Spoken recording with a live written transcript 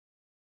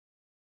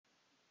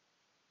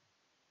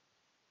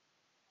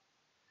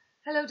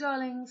Hello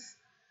darlings,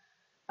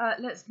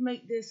 let's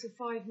make this a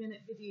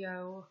 5-minute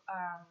video,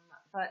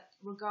 but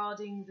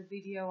regarding the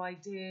video I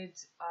did,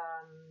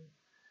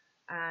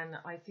 and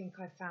I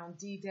think I found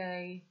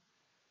D-Day.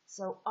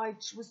 So I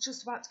was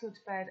just about to go to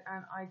bed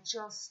and I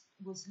just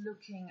was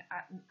looking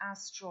at an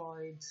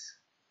asteroid,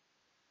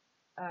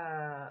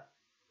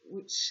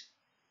 which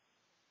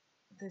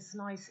this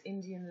nice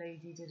Indian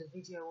lady did a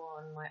video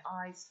on. My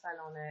eyes fell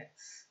on it,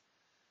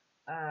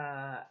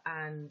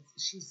 and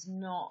she's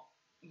not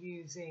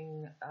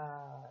using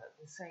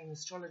the same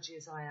astrology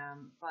as I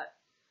am, but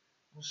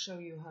I'll show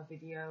you her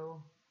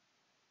video.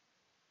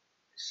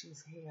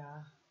 She's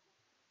here.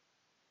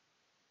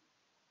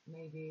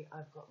 Maybe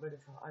I've got rid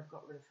of her. It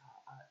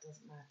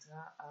doesn't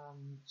matter.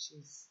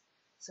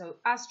 So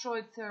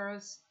asteroid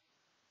Thereus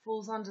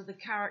falls under the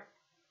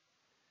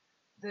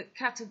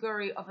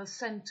category of a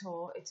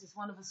centaur. It is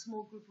one of a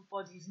small group of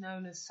bodies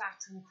known as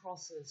Saturn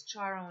crosses.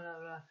 Chiron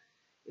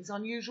is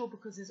unusual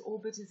because his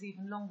orbit is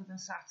even longer than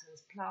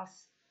Saturn's,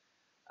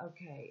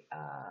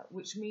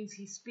 which means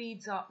he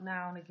speeds up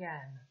now and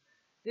again.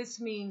 This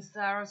means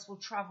Thereus will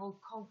travel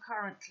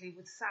concurrently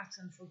with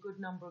Saturn for a good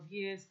number of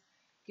years,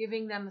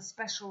 giving them a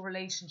special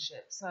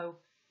relationship. So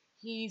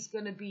he's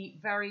going to be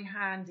very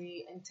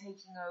handy in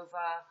taking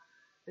over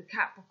the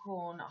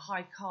Capricorn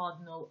high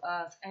cardinal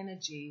Earth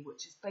energy,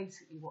 which is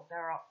basically what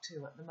they're up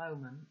to at the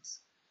moment.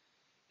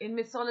 In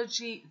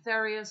mythology,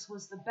 Thereus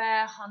was the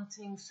bear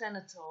hunting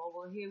centaur.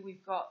 Well, here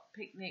we've got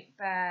picnic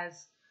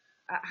bears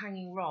at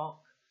Hanging Rock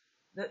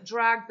that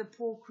dragged the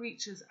poor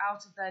creatures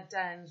out of their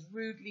dens,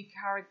 rudely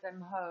carried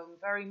them home,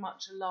 very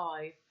much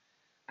alive,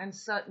 and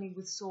certainly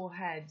with sore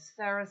heads.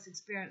 Thereus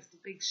experienced a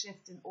big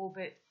shift in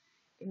orbit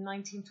in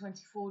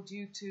 1924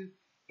 due to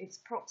its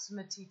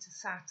proximity to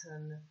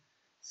Saturn.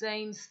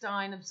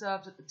 Stein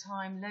observed at the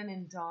time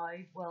Lenin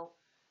died. Well,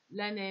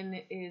 Lenin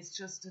is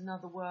just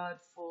another word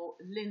for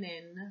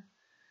linen.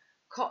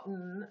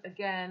 Cotton,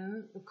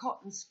 again, the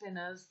cotton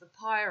spinners, the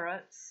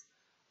pirates.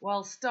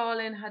 While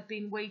Stalin had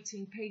been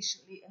waiting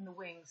patiently in the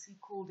wings, he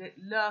called it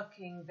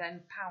lurking,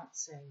 then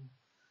pouncing.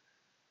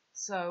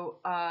 So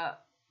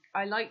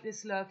I like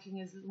this lurking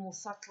is a little more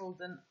subtle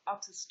than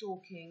utter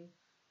stalking.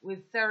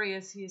 With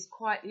Thereus, he is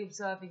quietly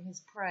observing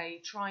his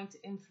prey, trying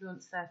to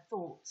influence their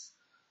thoughts,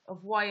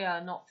 of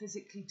voyeur, not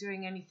physically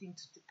doing anything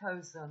to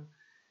depose them.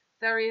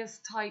 Thereus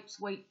types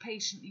wait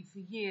patiently for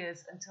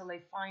years until they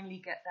finally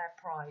get their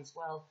prize.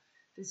 Well,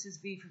 this is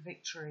V for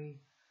victory.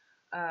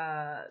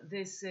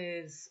 This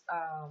is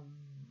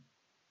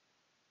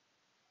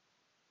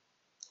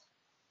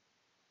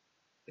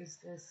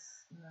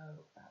this?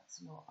 No,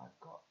 that's not. I've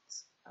got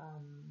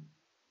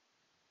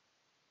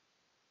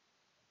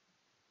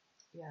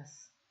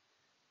yes.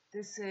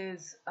 This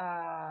is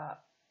as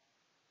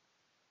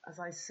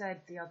I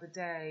said the other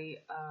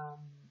day.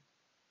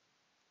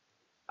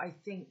 I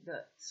think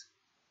that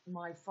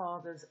my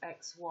father's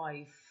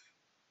ex-wife,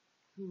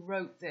 who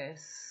wrote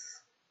this,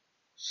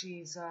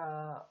 she's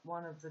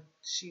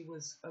she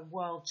was a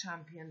world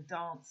champion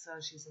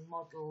dancer. She's a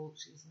model.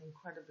 She's an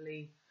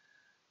incredibly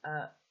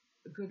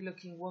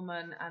good-looking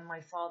woman, and my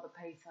father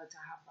paid for her to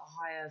have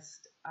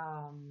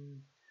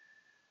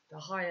the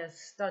highest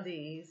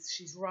studies.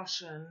 She's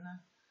Russian,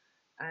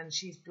 and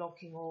she's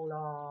blocking all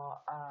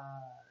our.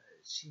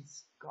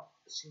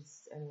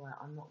 Anyway.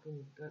 I'm not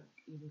even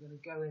going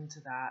to go into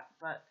that,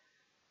 but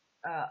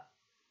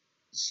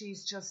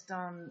she's just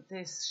done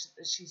this.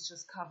 She's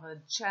just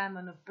covered.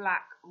 Chairman of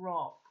Black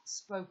Rock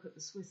spoke at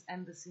the Swiss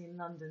Embassy in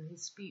London.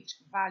 His speech,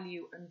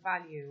 Value and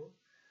Value.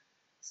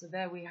 So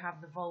there we have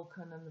the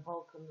Vulcan and the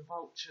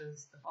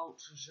vultures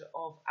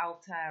of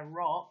Altair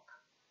Rock,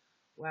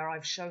 where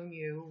I've shown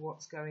you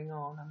what's going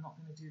on. I'm not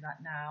going to do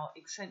that now.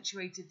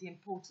 Accentuated the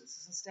importance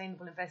of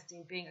sustainable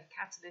investing being a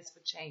catalyst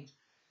for change.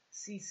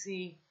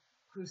 CC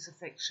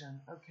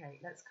crucifixion. Okay,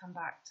 let's come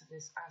back to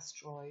this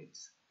asteroid.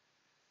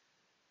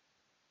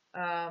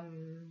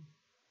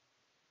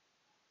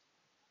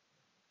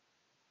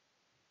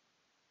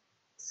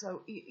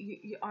 So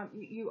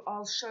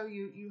I'll show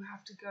you. You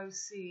have to go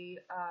see.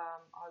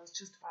 I was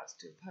just about to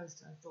do a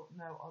post, and I thought,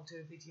 no, I'll do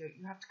a video.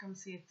 You have to come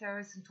see a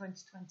Thereus in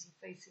 2020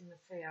 facing the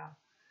fear.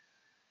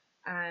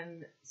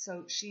 And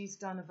so she's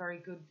done a very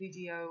good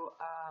video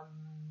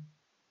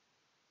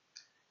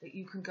that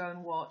you can go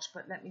and watch.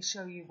 But let me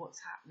show you what's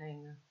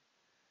happening.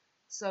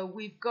 So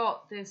we've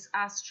got this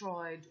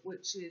asteroid,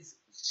 which is,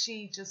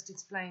 she just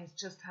explains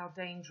just how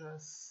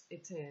dangerous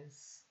it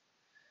is.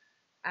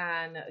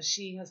 And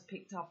she has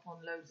picked up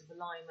on loads of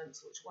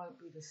alignments, which won't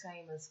be the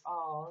same as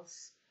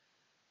ours.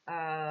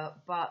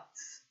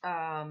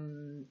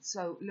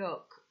 So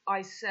look,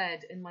 I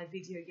said in my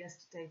video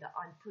yesterday that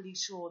I'm pretty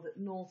sure that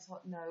North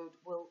Node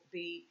will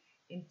be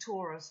in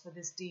Taurus for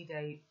this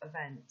D-Day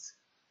event.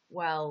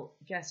 Well,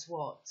 guess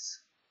what?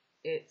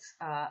 It's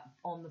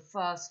on the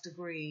 1st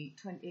degree,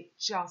 it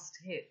just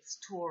hits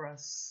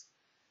Taurus.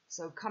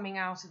 So coming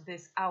out of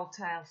this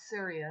Altair and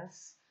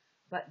Sirius,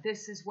 but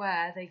this is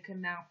where they can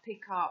now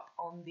pick up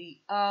on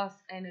the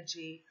Earth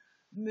energy,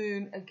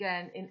 Moon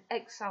again in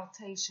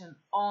exaltation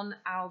on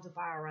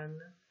Aldebaran,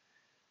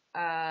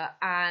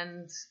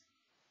 and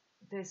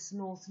this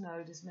North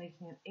Node is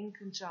making an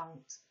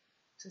inconjunct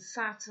to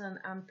Saturn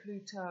and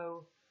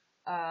Pluto.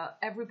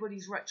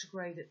 Everybody's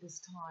retrograde at this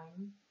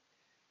time.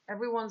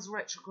 Everyone's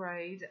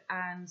retrograde,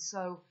 and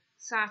so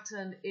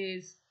Saturn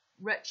is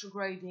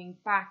retrograding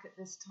back at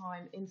this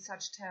time in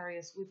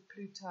Sagittarius with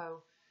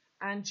Pluto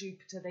and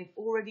Jupiter. They've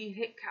already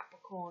hit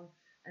Capricorn,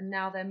 and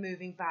now they're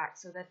moving back.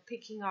 So they're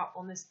picking up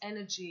on this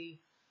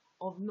energy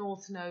of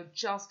North Node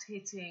just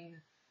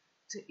hitting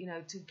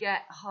to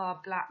get her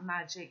black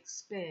magic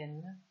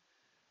spin.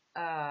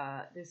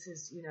 This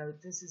is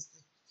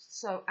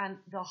and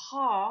the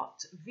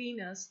heart,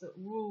 Venus, that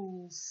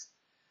rules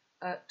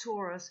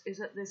Taurus, is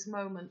at this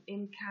moment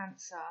in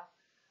Cancer,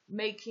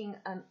 making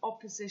an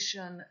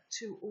opposition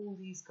to all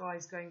these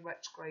guys going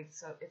retrograde.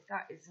 So if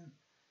that isn't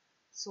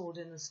sword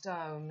in the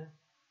stone,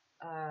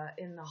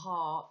 in the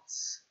heart,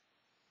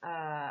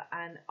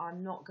 and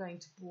I'm not going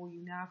to bore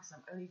you now because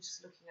I'm only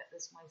just looking at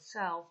this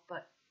myself,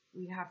 but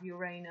we have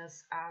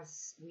Uranus,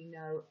 as we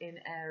know, in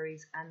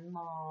Aries, and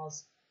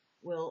Mars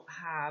will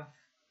have,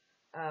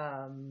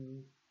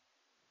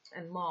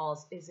 and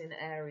Mars is in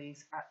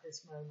Aries at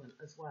this moment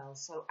as well.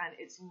 So, and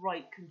it's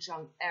right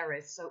conjunct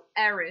Eris. So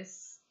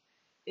Eris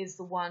is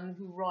the one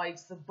who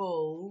rides the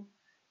bull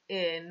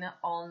in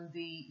on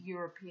the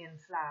European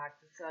flag,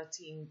 the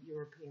 13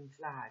 European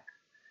flag.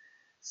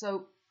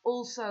 So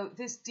also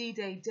this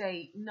D-Day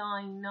date,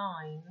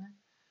 9/9,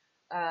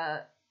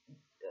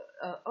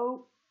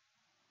 oh,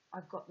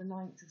 I've got the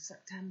 9th of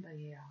September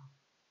here.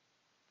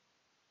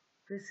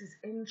 This is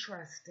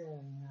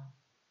interesting.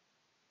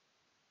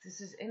 This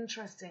is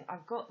interesting.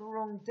 I've got the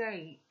wrong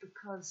date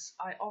because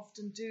I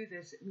often do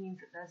this. It means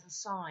that there's a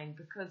sign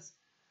because,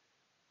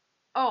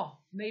 oh,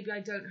 maybe I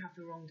don't have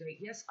the wrong date.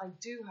 Yes, I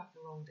do have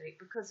the wrong date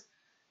because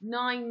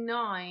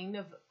 9/9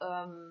 of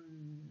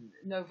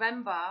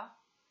November.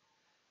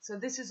 So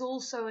this is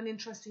also an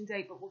interesting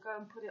date, but we'll go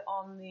and put it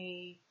on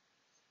the,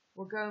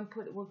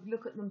 we'll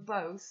look at them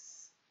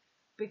both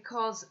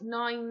because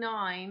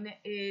 9/9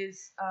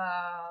 is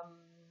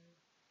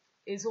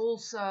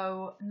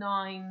also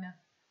 9.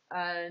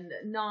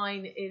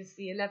 9 is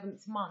the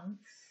 11th month.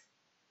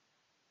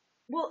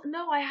 Well,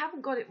 no, I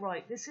haven't got it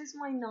right. This is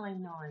my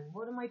 9/9.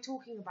 What am I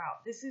talking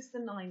about? This is the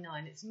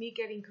 9/9. It's me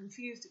getting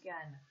confused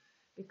again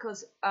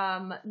because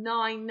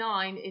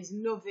 9/9 is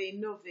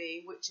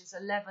NOVE, which is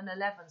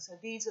 11/11. So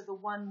these are the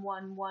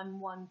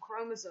 1111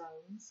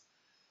 chromosomes.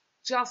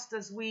 Just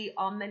as we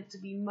are meant to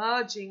be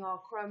merging our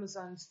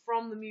chromosomes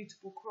from the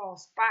mutable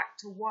cross back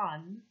to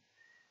 1,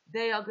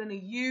 they are going to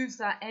use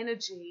that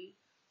energy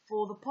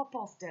for the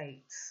pop-off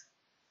dates.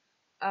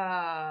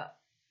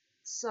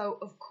 So,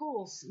 of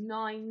course,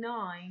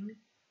 9/9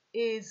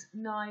 is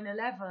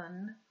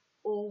 9/11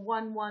 or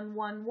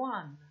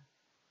 1111.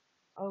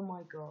 Oh,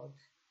 my God.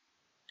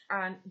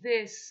 And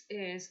this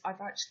is,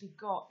 I've actually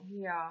got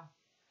here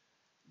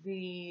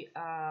the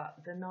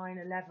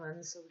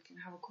 9/11, so we can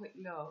have a quick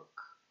look.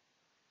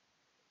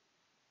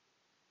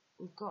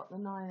 We've got the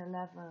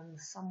 9/11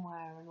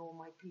 somewhere in all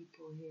my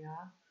people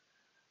here.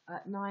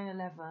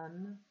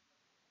 9/11.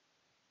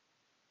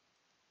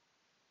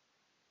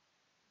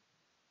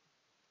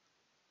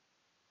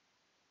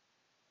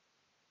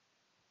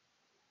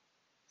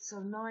 So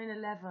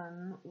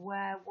 9/11,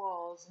 where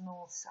was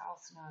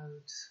North-South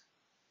Node?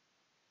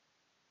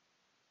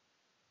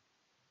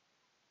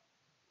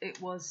 It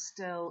was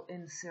still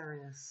in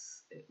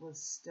Sirius. It was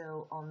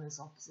still on this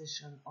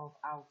opposition of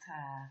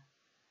Altair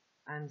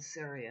and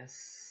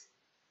Sirius.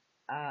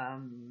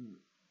 And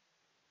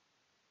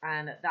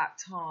at that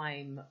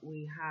time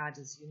we had,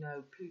 as you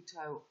know,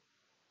 Pluto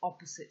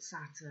opposite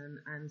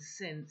Saturn and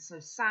Synth. So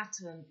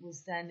Saturn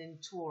was then in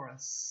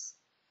Taurus.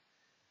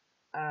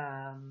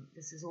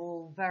 This is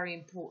all very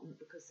important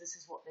because this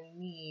is what they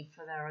need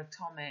for their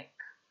atomic,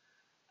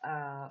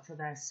 for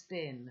their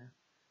spin.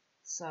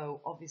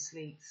 So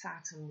obviously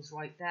Saturn was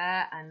right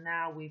there, and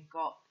now we've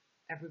got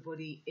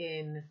everybody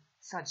in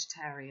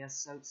Sagittarius.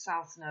 So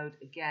South Node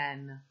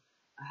again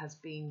has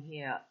been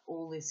here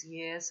all this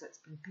year, so it's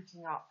been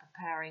picking up,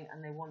 preparing,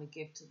 and they want to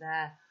give to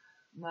their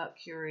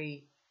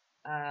Mercury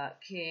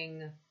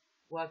king,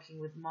 working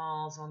with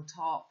Mars on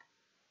top.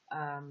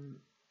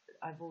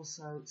 I've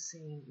also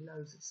seen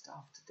loads of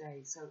stuff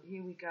today. So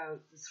here we go,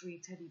 the 3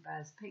 teddy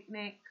bears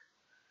picnic,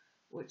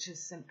 which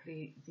is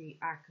simply the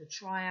Acker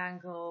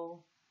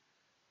triangle.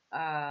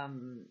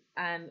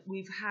 And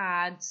we've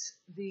had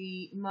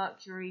the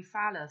Mercury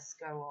phallus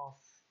go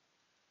off.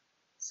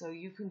 So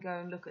you can go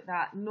and look at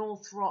that.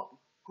 North Rock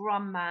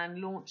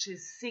Grumman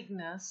launches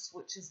Cygnus,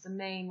 which is the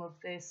name of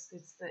this.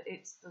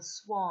 It's the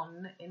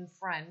swan in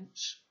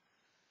French.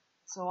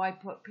 So I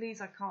put, please,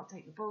 I can't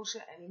take the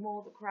bullshit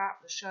anymore, the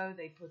crap, the show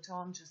they put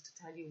on just to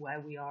tell you where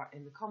we are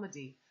in the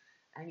comedy.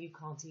 And you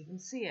can't even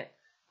see it.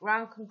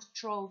 Ground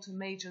control to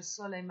Major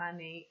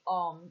Soleimani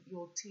on,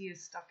 your tea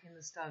is stuck in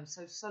the stone.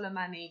 So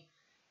Soleimani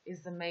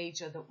is the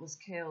major that was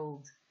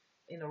killed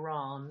in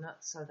Iran.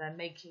 So they're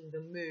making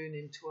the moon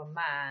into a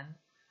man.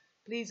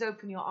 Please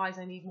open your eyes,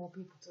 I need more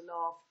people to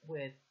laugh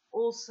with.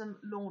 Awesome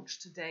launch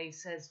today,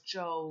 says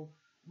Joel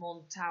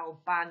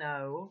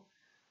Montalbano.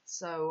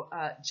 So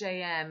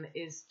JM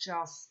is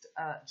just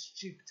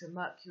Jupiter,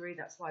 Mercury.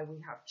 That's why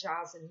we have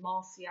Jazz and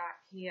Marciac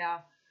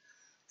here.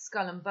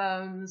 Skull and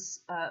Bones,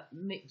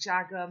 Mick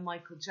Jagger,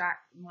 Michael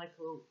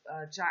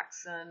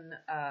Jackson,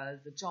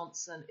 the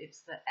Johnson.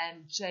 It's the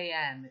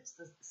MJM. It's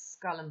the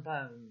Skull and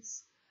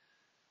Bones.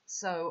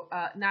 So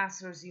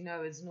NASA, as you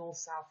know, is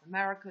North-South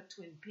America.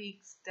 Twin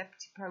Peaks,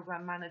 Deputy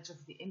Program Manager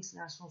for the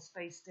International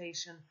Space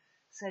Station,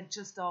 said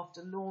just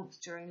after launch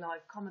during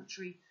live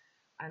commentary,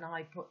 and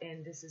I put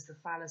in, this is the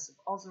phallus of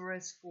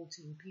Osiris,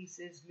 14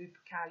 pieces,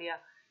 Lupercalia.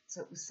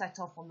 So it was set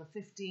off on the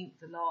 15th,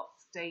 the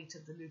last date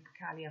of the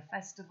Lupercalia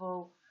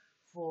festival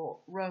for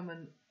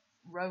Roman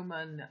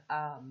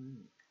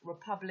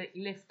Republic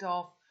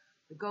liftoff.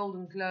 The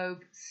Golden Globe,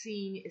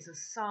 signe is a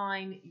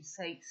sign. You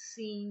say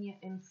signe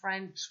in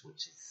French,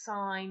 which is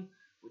sign,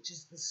 which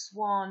is the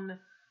swan.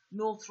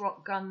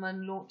 Northrop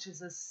Grumman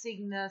launches a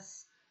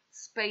Cygnus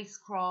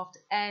spacecraft.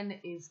 N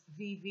is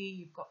VV.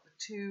 You've got the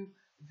two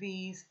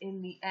V's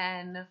in the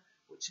N,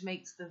 which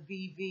makes the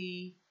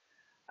VV.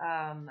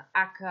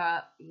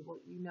 Aka, you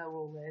know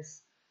all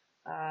this.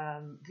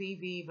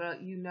 VV,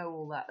 but you know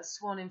all that. A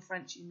swan in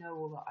French, you know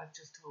all that. I've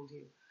just told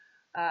you.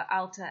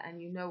 Altair,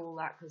 and you know all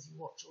that because you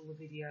watch all the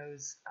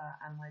videos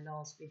and my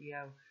last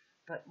video.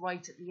 But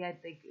right at the end,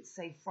 they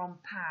say from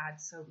PAD.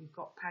 So we've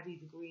got Paddy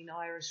the Green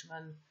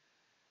Irishman,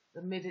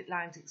 the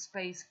Mid-Atlantic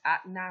Space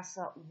at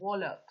NASA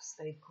Wallops,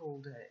 they've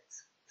called it.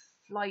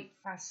 Flight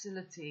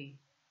Facility,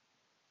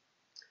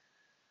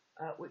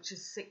 which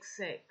is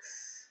 66.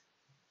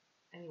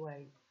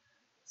 Anyway,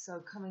 so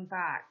coming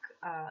back,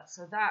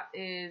 so that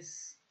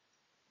is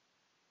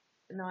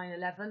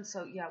 9/11.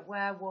 So yeah,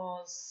 where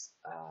was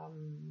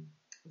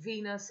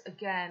Venus?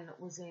 Again,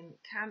 was in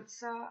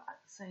Cancer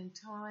at the same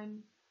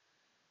time.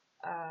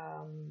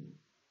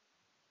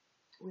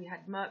 We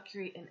had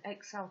Mercury in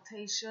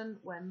exaltation,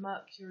 where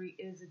Mercury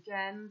is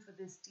again for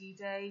this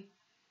D-Day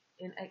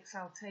in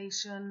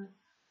exaltation,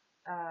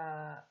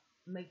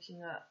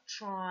 making a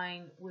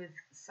trine with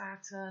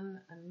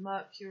Saturn and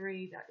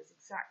Mercury. That is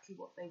exactly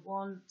what they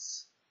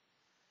want.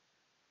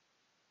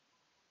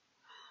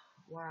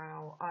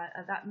 Wow,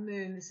 that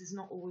moon, this is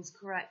not always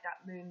correct.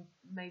 That moon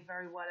may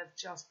very well have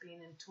just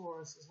been in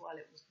Taurus as well.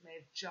 It may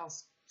have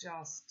just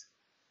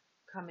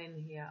come in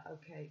here.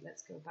 Okay,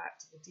 let's go back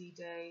to the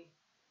D-Day.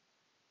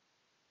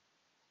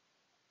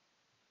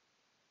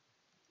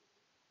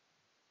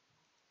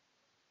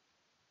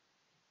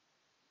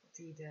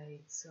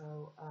 D-Day.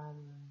 So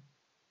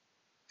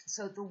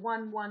the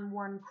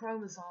 111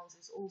 chromosomes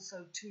is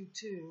also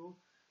 22,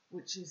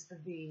 which is the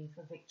V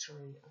for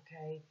victory.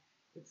 Okay,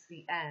 it's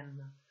the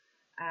M.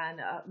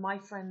 And my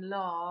friend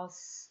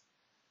Lars,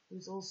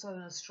 who's also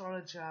an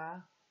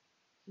astrologer,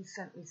 he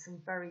sent me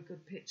some very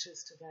good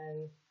pictures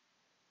today.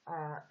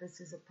 This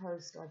is a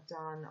post I've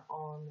done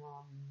on.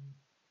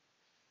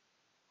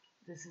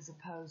 This is a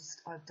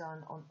post I've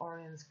done on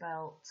Orion's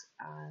Belt,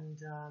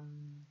 and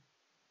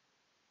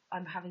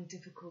I'm having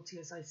difficulty,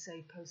 as I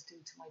say,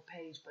 posting to my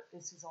page, but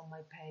this is on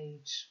my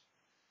page.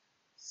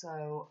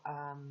 So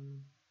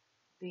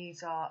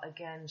these are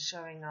again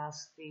showing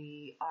us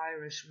the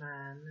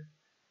Irishman.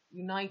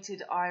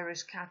 United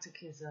Irish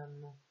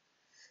Catechism.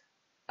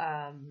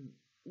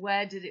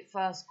 Where did it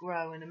first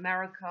grow? In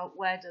America.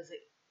 Where does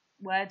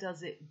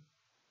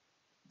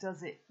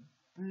it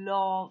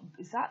bloom?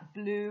 Is that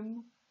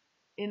bloom?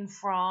 In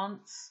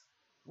France.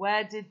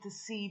 Where did the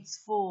seeds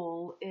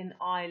fall? In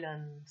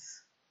Ireland.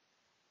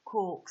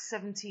 Cork,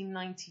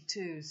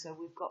 1792. So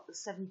we've got the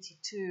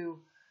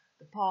 72.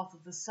 The path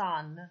of the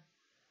sun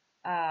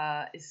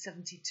is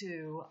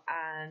 72,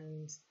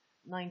 and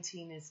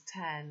 19 is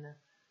 10.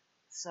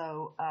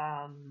 So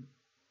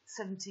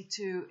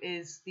 72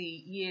 is the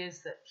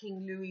years that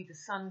King Louis, the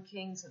Sun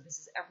King, so this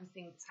is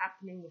everything that's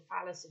happening, the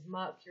phallus of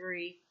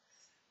Mercury,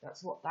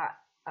 that's what that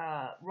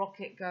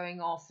rocket going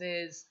off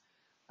is,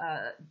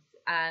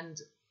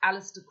 and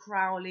Aleister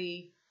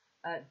Crowley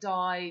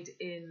died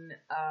in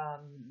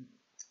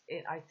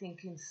I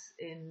think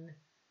in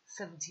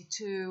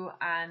 72,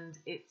 and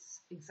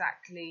it's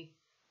exactly,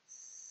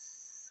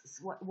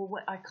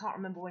 well, I can't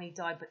remember when he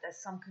died, but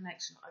there's some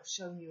connection. I've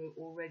shown you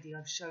already.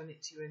 I've shown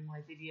it to you in my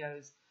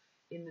videos,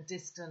 in the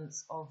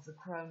distance of the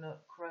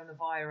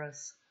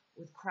coronavirus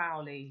with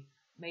Crowley.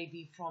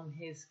 Maybe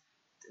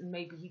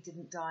he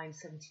didn't die in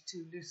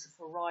 72.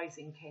 Lucifer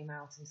Rising came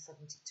out in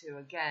 72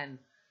 again,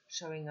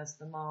 showing us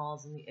the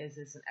Mars and the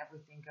Isis and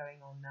everything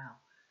going on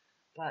now.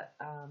 But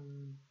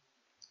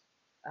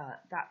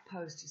that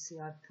post, you see,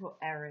 I've put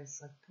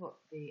ERIS. I've put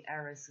the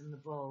ERIS and the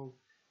bull.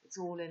 It's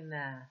all in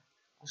there.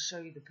 I'll show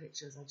you the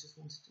pictures. I just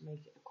wanted to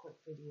make it a quick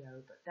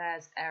video. But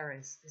there's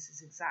Eris. This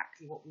is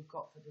exactly what we've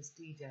got for this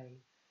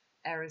D-Day.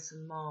 Eris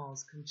and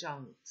Mars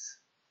conjunct.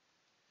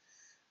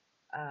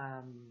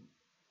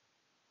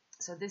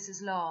 So this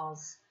is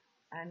Lars.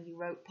 And he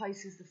wrote,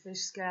 Pisces the fish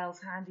scales,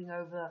 handing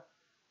over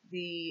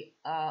the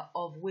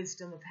of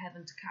wisdom of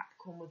heaven to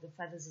Capricorn with the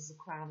feathers as a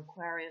crown.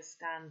 Aquarius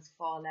stands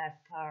far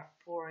left,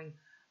 pouring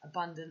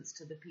abundance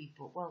to the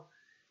people. Well,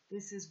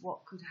 this is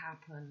what could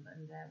happen.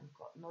 And there we've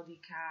got noddy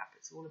cap.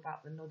 It's all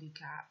about the noddy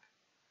cap.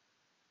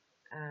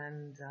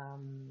 And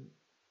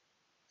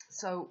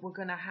so we're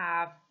going to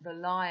have the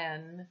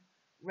lion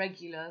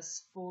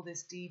Regulus for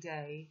this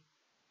D-Day.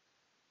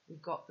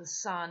 We've got the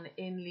sun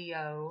in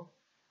Leo,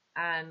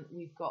 and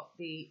we've got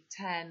the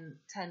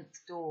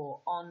 10th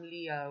door on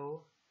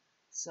Leo.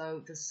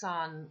 So the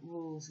sun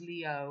rules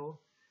Leo,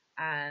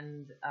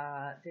 and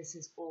this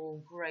is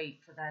all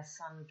great for their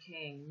sun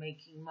king,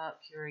 making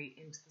Mercury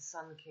into the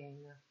sun king.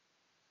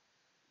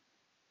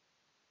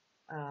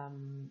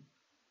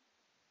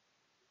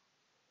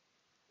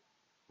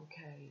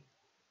 Okay.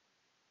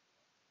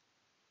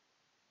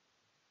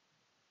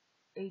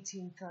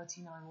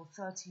 1839. Well,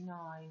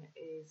 39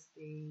 is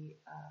the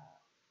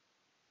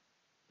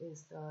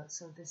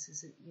so this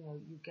is, you know,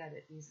 you get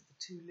it. These are the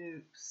two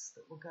loops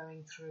that we're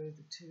going through,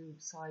 the two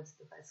sides of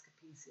the Vesica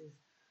Pisces.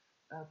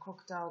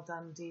 Crocodile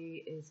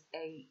Dundee is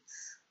 8,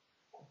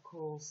 of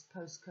course,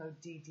 postcode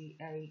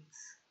DD8.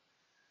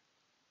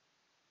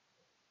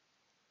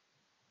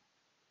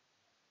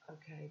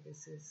 Okay,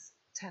 this is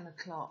 10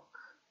 o'clock.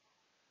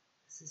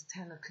 This is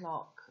 10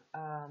 o'clock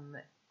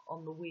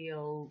on the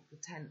wheel. The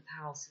 10th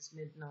house is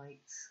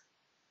midnight.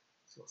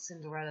 That's what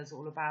Cinderella's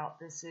all about.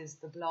 This is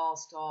the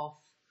blast off,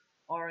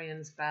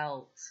 Orion's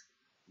belt,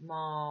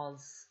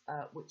 Mars,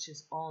 which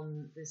is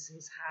on this.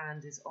 His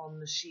hand is on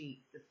the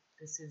sheet.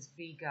 This is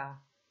Vega.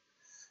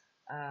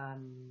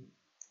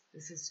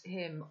 This is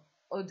him,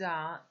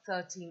 Odin,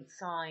 13th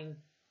sign,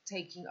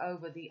 taking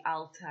over the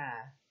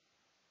Altair.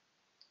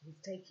 He's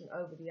taking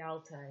over the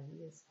Altair.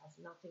 He has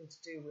nothing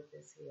to do with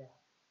this here.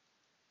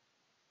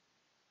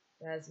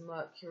 There's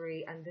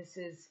Mercury, and this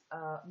is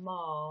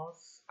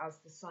Mars as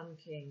the Sun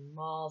King.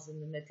 Mars in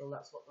the middle,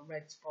 that's what the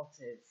red spot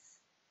is.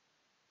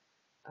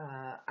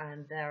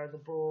 And there are the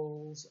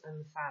balls and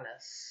the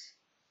phallus.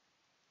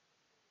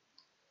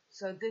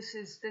 So this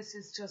is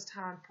just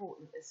how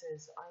important this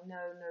is. I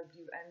know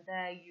nobody, and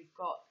there you've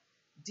got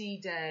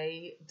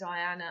D-Day,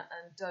 Diana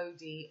and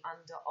Dodi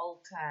under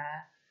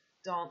Altair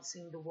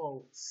dancing the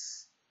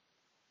waltz.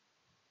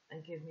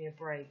 And give me a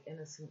break,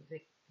 innocent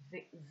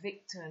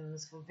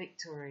victims for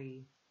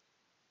victory.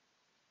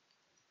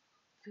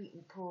 Feet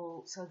and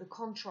Paul. So the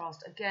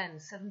contrast again,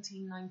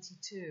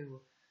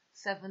 1792,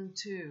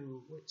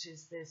 7-2, which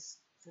is this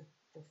the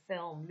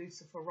film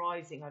Lucifer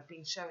Rising. I've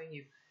been showing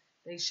you.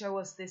 They show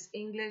us this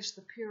English,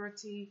 the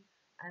purity,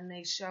 and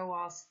they show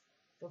us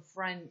the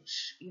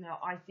French. You know,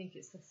 I think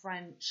it's the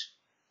French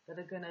that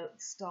are going to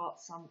start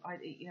some. I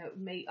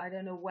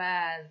don't know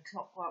where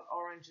Clockwork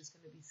Orange is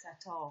going to be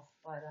set off,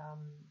 but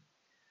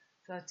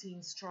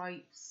 13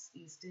 Stripes,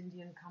 East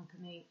Indian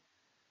Company,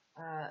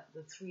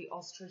 the 3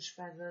 ostrich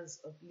feathers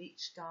of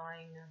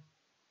Liechtenstein.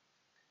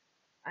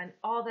 And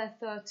are there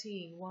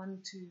 13?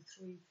 1, 2,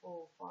 3,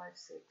 4, 5,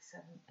 6,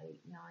 7,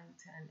 8, 9,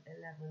 10,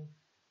 11,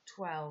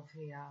 12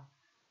 here.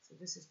 So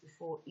this is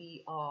before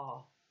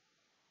ER.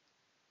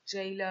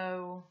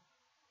 J-Lo,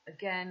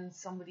 again,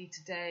 somebody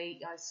today,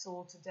 I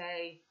saw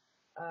today,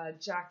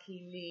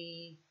 Jackie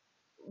Lee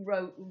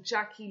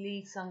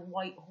sung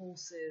White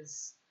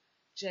Horses,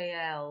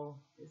 JL.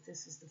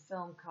 This is the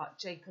film cut,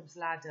 Jacob's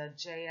Ladder,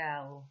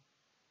 JL.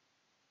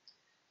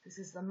 This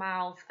is the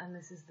mouth, and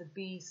this is the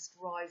beast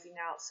rising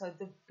out. So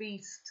the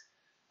beast,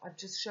 I've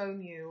just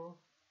shown you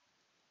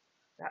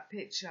that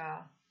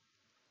picture.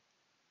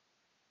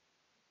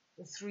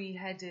 The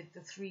 3-headed,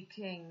 the 3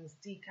 kings,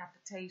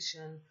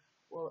 decapitation.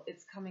 Well,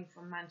 it's coming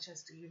from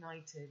Manchester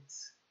United.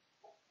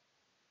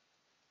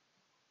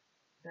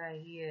 There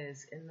he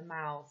is in the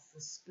mouth,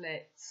 the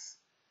splits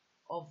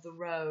of the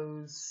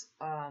rose,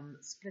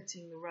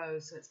 splitting the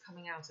rose, so it's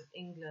coming out of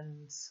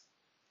England.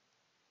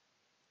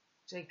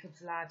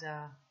 Jacob's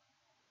Ladder,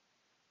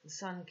 the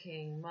Sun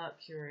King,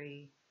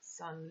 Mercury,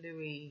 Son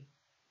Louis,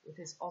 with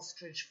his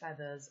ostrich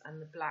feathers and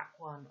the black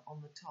one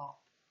on the top.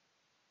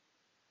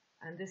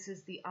 And this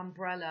is the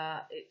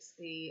umbrella, it's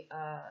the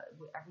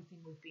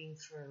everything we've been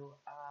through.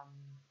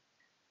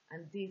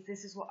 And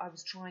this is what I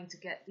was trying to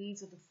get.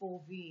 These are the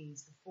 4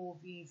 V's, the 4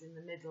 V's in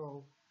the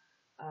middle.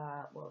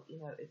 Well, you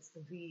know, it's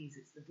the V's,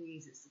 it's the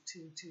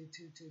 2, 2,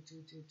 2, 2,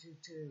 2, 2, 2,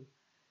 2.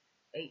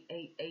 8,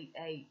 8, 8,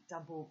 8,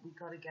 double. We've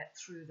got to get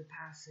through the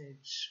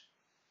passage.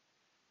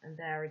 And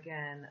there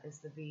again is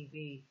the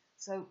VV.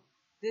 So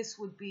this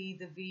would be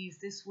the V's.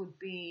 This would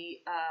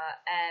be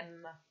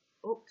MM.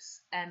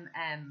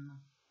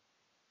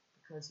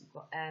 Because you've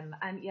got M.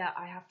 And yeah,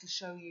 I have to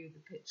show you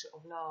the picture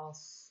of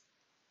Lars.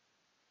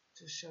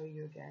 To show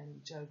you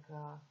again,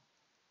 Joker.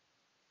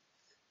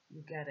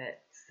 You get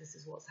it. This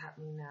is what's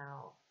happening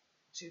now.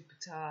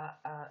 Jupiter,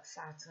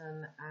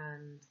 Saturn,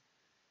 and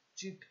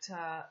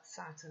Jupiter,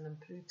 Saturn,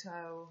 and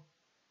Pluto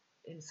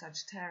in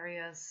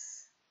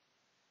Sagittarius.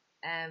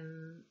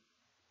 M,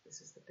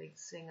 this is the big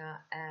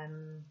singer,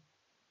 M,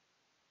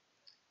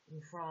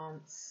 in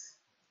France.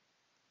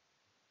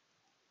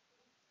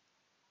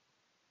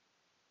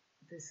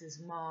 This is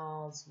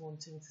Mars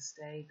wanting to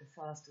stay the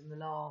first and the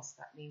last.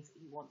 That means that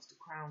he wants to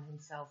crown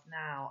himself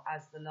now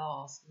as the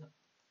last,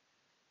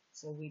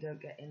 so we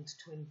don't get into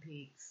Twin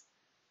Peaks.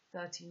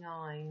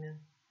 39,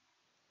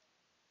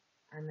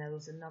 and there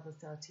was another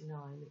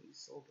 39 that you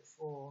saw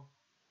before,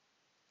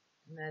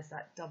 and there's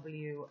that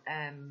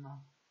WM.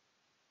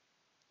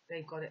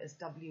 They've got it as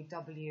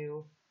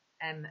WWMM.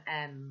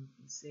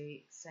 You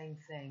see, same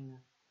thing.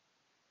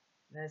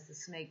 There's the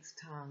snake's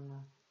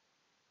tongue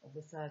of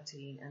the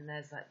 13, and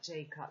there's that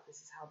J cut. This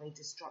is how they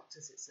destruct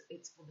us.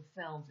 It's for the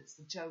films. It's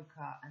the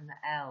Joker and the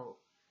L.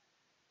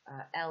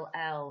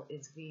 LL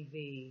is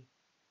VV,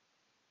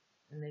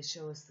 and they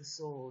show us the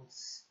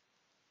swords.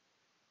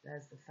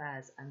 There's the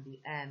Fez, and the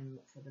M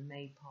for the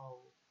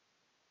Maypole,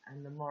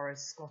 and the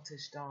Morris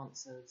Scottish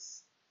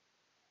dancers.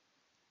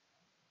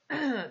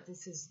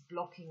 This is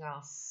blocking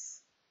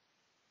us.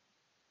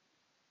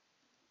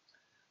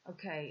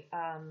 Okay,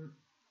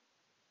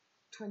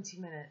 20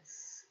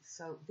 minutes.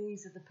 So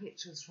these are the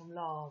pictures from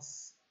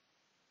Lars.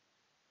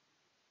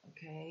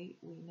 Okay,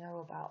 we know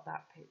about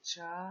that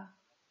picture.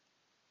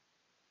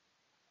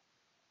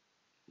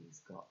 He's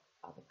got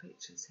other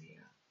pictures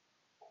here.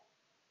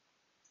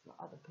 He's got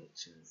other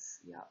pictures.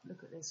 Yeah,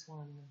 look at this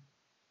one.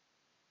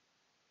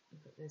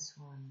 Look at this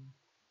one.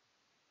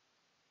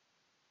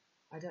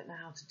 I don't know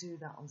how to do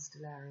that on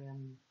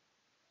Stellarium,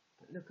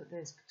 but look at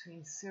this,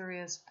 between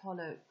Sirius,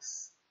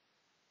 Pollux,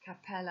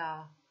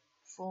 Capella,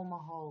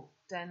 Fomalhaut,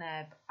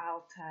 Deneb,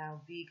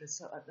 Altair, Vega.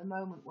 So at the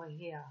moment we're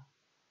here.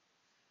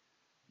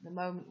 The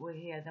moment we're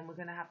here, then we're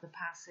going to have the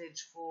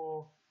passage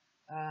for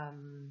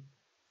the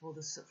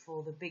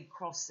big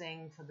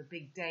crossing, for the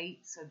big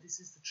date. So this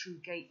is the true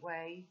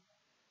gateway,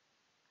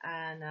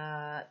 and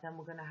then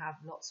we're going to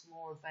have lots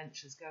more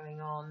adventures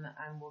going on,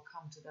 and we'll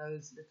come to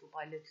those little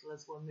by little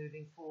as we're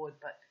moving forward.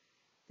 But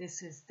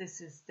this is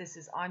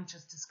I'm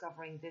just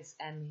discovering this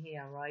M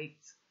here,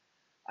 right?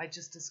 I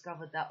just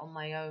discovered that on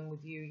my own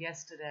with you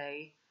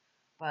yesterday,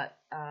 but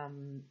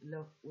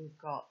look, we've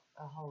got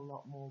a whole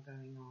lot more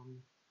going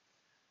on.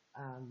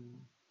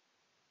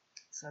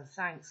 So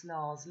thanks,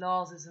 Lars.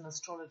 Lars is an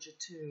astrologer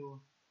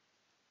too.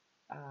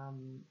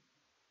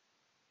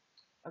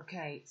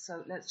 Okay,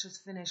 so let's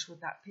just finish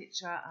with that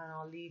picture, and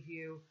I'll leave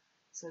you.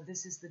 So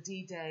this is the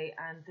D-Day,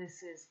 and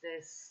this is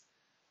this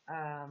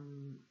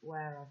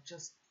where I've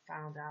just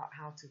found out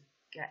how to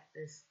get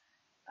this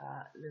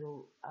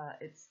little.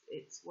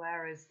 It's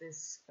where is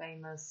this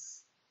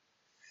famous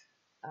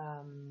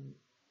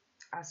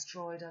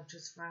asteroid I've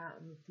just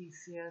found in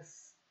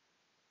Theseus.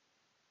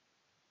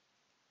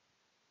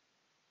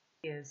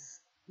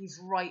 He's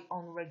right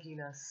on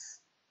Regulus.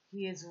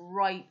 He is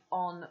right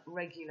on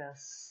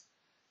Regulus.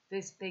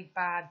 This big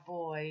bad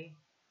boy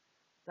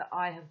that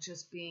I have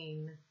just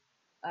been.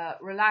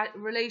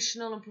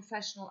 Relational and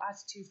professional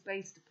attitudes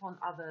based upon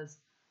others.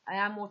 I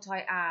am what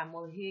I am.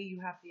 Well, here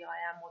you have the I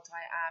am what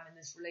I am in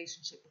this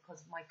relationship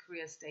because of my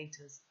career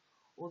status,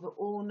 or the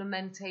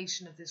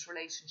ornamentation of this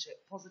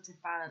relationship. Positive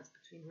balance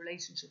between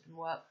relationship and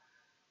work,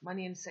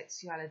 money and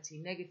sexuality.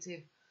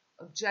 Negative,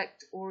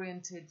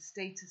 object-oriented,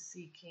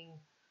 status-seeking,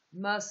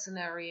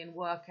 mercenary and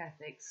work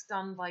ethic.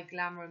 Stunned by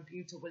glamour and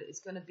beauty. Well, it's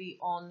going to be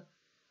on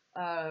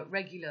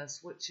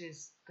Regulus, which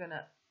is going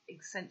to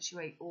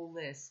accentuate all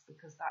this,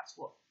 because that's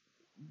what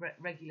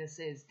Regulus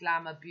is,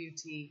 glamour,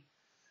 beauty,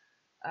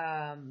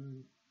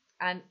 and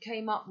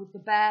came up with the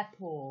bear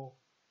paw,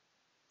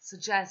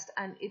 suggest,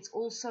 and it's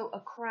also a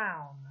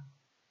crown.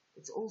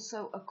 It's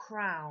also a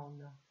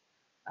crown.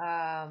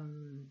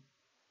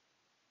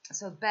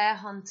 So bear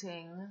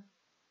hunting,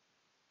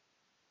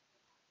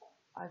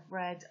 I've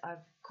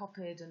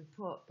copied and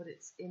put, but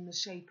it's in the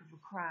shape of a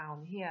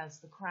crown. Here's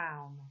the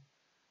crown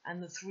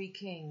and the three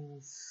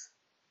kings.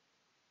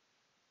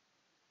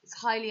 It's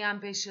highly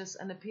ambitious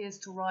and appears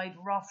to ride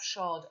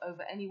roughshod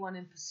over anyone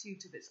in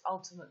pursuit of its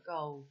ultimate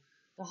goal.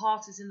 The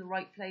heart is in the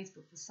right place,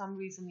 but for some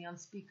reason the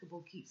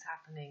unspeakable keeps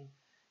happening.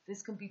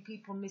 This can be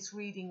people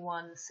misreading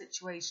one's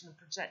situation and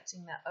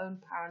projecting their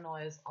own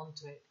paranoias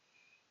onto it.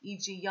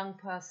 E.g., young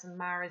person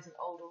marries an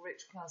older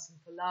rich person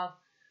for love,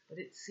 but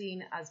it's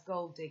seen as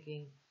gold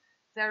digging.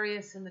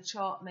 Thereus in the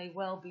chart may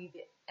well be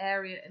the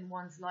area in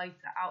one's life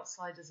that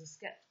outsiders are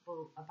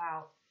skeptical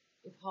about,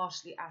 if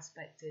harshly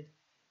aspected.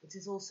 It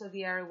is also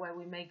the area where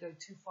we may go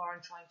too far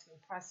in trying to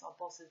impress our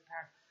boss's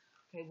parent.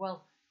 Okay,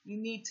 well, you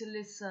need to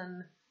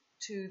listen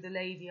to the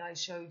lady I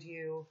showed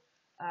you,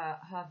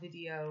 her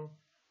video.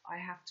 I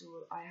have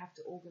to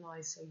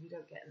organize so you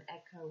don't get an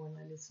echo when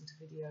I listen to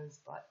videos,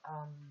 but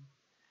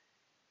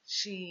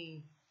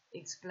she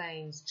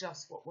explains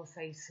just what we're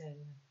facing,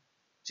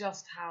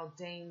 just how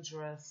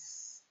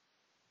dangerous.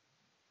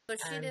 So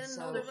she didn't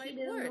know the right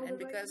word, and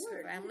because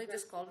her family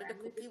just called it a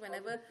cookie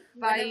whenever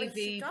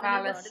she talked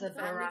about it, the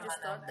family just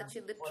thought that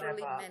she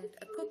literally meant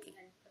a cookie.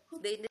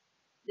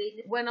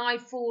 When I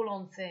fall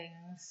on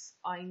things,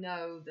 I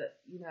know that,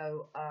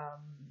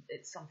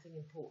 it's something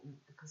important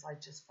because I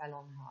just fell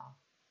on her.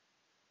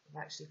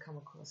 I've actually come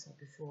across her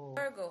before.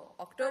 VirgO,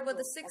 October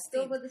the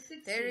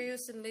 16th,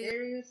 Thereus in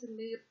Leo.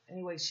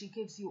 Anyway, she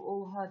gives you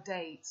all her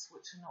dates,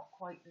 which are not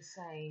quite the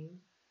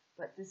same,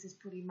 but this is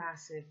pretty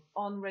massive.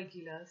 On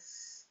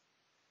Regulus,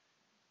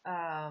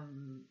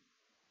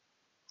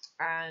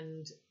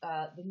 and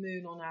the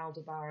moon on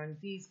Aldebaran.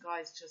 These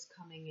guys just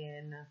coming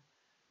in.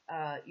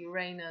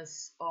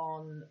 Uranus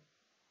on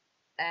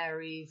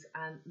Aries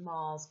and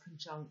Mars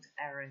conjunct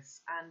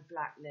Eris and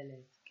Black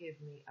Lilith. Give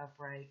me a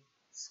break.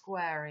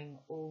 Squaring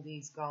all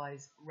these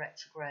guys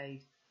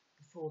retrograde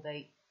before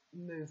they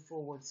move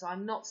forward. So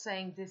I'm not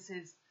saying this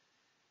is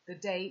the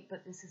date,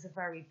 but this is a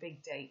very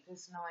big date.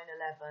 This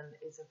 9/11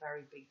 is a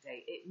very big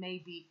date. It may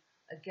be,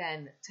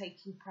 again,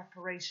 taking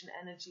preparation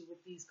energy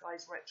with these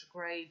guys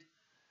retrograde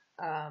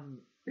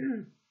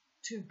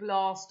to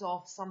blast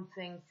off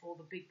something for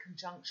the big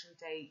conjunction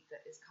date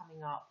that is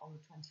coming up on the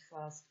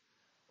 21st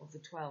of the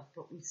 12th.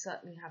 But we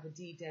certainly have a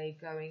D-Day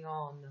going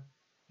on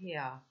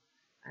here.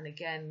 And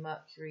again,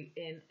 Mercury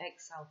in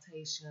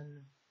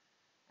exaltation,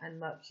 and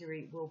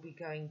Mercury will be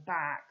going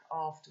back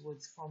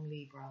afterwards from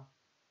Libra.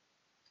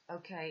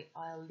 Okay,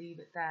 I'll leave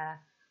it there.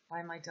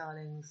 Bye, my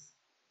darlings.